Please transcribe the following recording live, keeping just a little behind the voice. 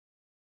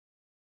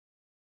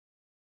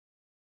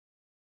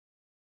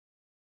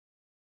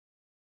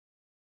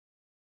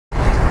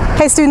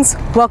Hey students,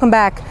 welcome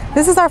back.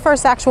 This is our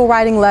first actual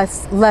writing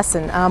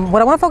lesson.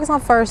 What I want to focus on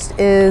first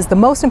is the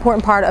most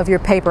important part of your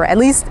paper. At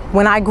least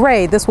when I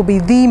grade, this will be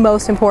the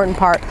most important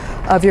part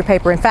of your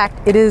paper. In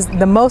fact, it is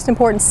the most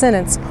important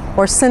sentence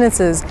or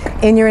sentences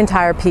in your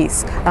entire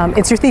piece.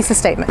 It's your thesis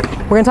statement.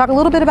 We're going to talk a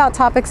little bit about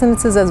topic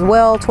sentences as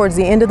well towards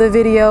the end of the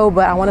video,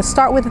 but I want to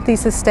start with the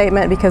thesis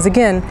statement because,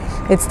 again,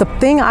 it's the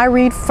thing I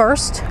read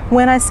first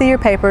when I see your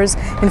papers.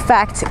 In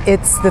fact,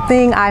 it's the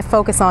thing I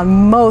focus on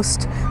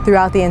most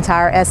throughout the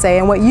entire essay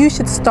and what you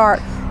should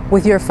start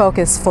with your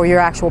focus for your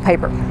actual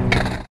paper.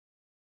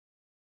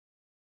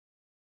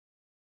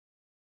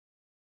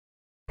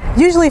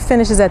 Usually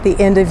finishes at the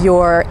end of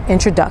your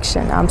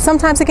introduction.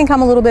 Sometimes it can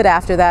come a little bit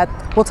after that.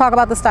 We'll talk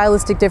about the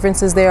stylistic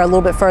differences there a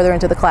little bit further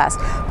into the class.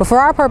 But for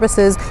our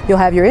purposes, you'll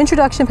have your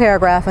introduction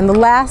paragraph, and the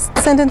last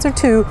sentence or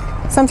two,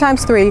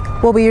 sometimes three,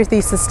 will be your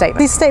thesis statement.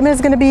 Thesis statement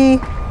is going to be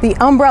the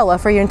umbrella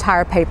for your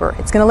entire paper.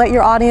 It's going to let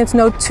your audience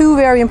know two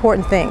very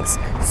important things.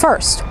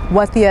 First,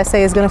 what the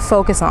essay is going to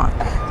focus on.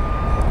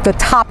 The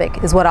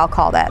topic is what I'll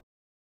call that.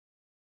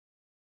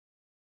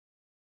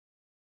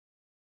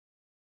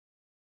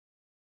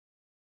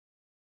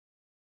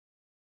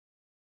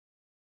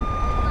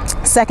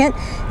 Second,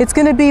 it's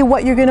going to be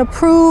what you're going to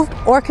prove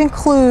or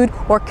conclude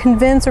or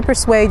convince or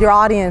persuade your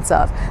audience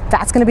of.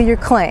 That's going to be your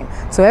claim.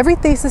 So every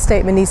thesis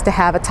statement needs to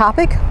have a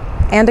topic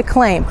and a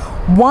claim.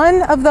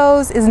 One of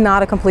those is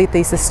not a complete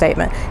thesis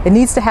statement. It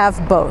needs to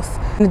have both.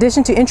 In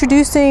addition to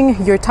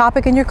introducing your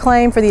topic and your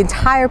claim for the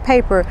entire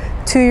paper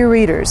to your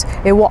readers,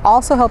 it will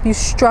also help you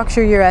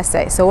structure your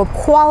essay. So a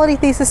quality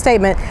thesis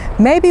statement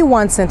may be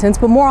one sentence,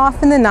 but more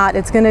often than not,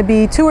 it's going to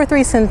be 2 or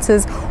 3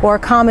 sentences or a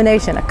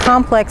combination, a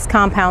complex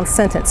compound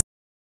sentence.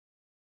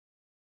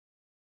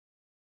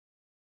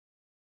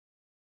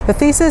 The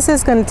thesis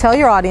is going to tell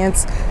your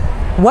audience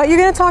what you're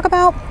going to talk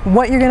about,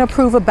 what you're going to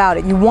prove about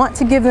it. You want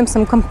to give them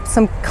some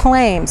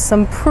claims,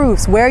 some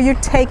proofs, where you're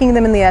taking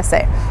them in the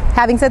essay.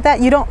 Having said that,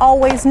 you don't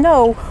always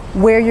know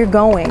where you're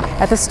going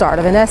at the start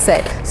of an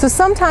essay. So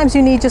sometimes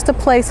you need just a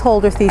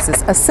placeholder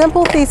thesis, a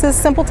simple thesis,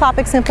 simple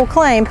topic, simple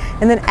claim,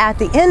 and then at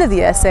the end of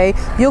the essay,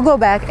 you'll go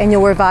back and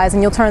you'll revise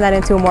and you'll turn that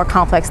into a more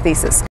complex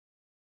thesis.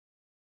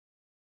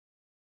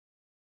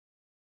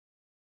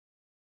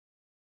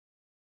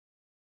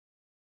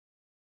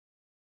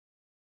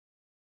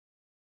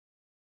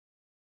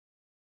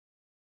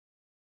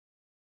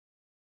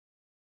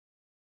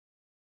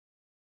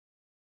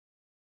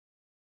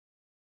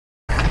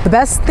 The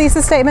best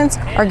thesis statements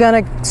are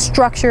going to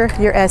structure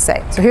your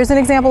essay. So here's an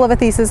example of a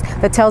thesis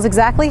that tells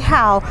exactly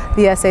how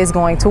the essay is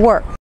going to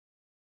work.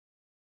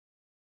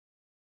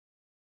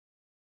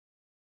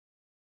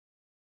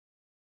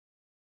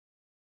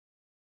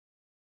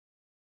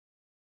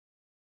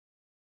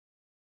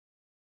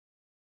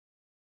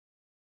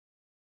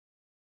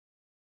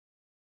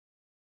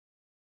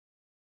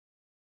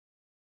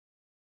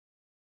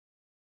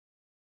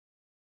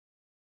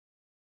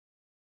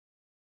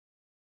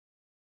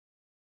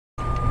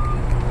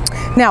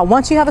 Now,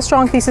 once you have a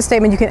strong thesis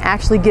statement, you can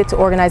actually get to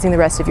organizing the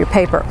rest of your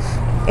paper.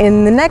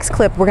 In the next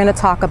clip, we're going to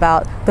talk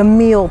about the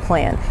meal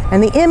plan.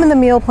 And the M in the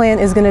meal plan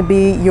is going to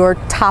be your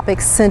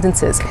topic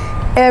sentences.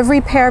 Every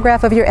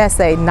paragraph of your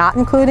essay, not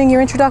including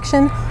your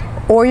introduction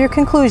or your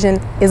conclusion,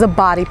 is a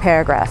body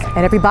paragraph.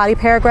 And every body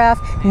paragraph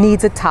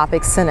needs a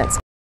topic sentence.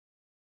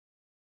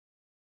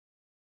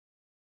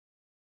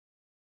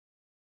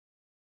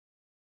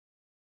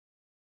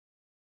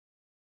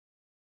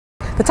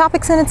 The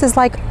topic sentence is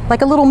like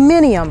a little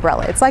mini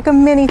umbrella. It's like a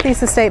mini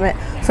thesis statement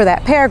for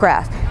that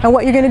paragraph. And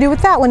what you're going to do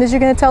with that one is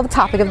you're going to tell the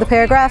topic of the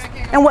paragraph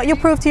and what you'll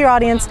prove to your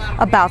audience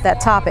about that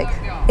topic.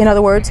 In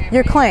other words,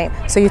 your claim.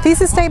 So your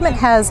thesis statement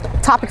has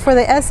topic for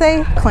the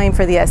essay, claim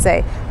for the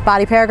essay.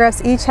 Body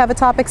paragraphs each have a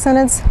topic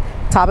sentence,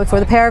 topic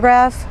for the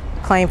paragraph,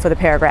 claim for the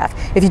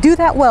paragraph. If you do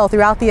that well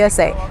throughout the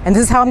essay, and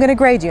this is how I'm going to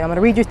grade you. I'm going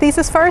to read your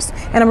thesis first,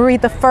 and I'm going to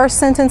read the first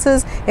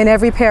sentences in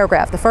every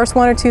paragraph, the first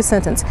 1 or 2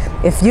 sentences.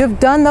 If you've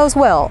done those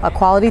well, a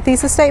quality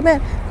thesis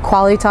statement,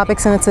 quality topic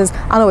sentences,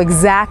 I'll know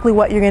exactly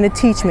what you're going to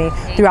teach me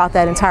throughout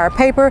that entire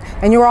paper,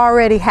 and you're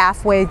already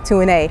halfway to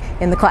an A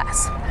in the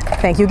class.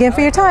 Thank you again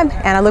for your time,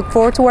 and I look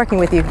forward to working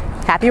with you.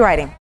 Happy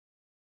writing.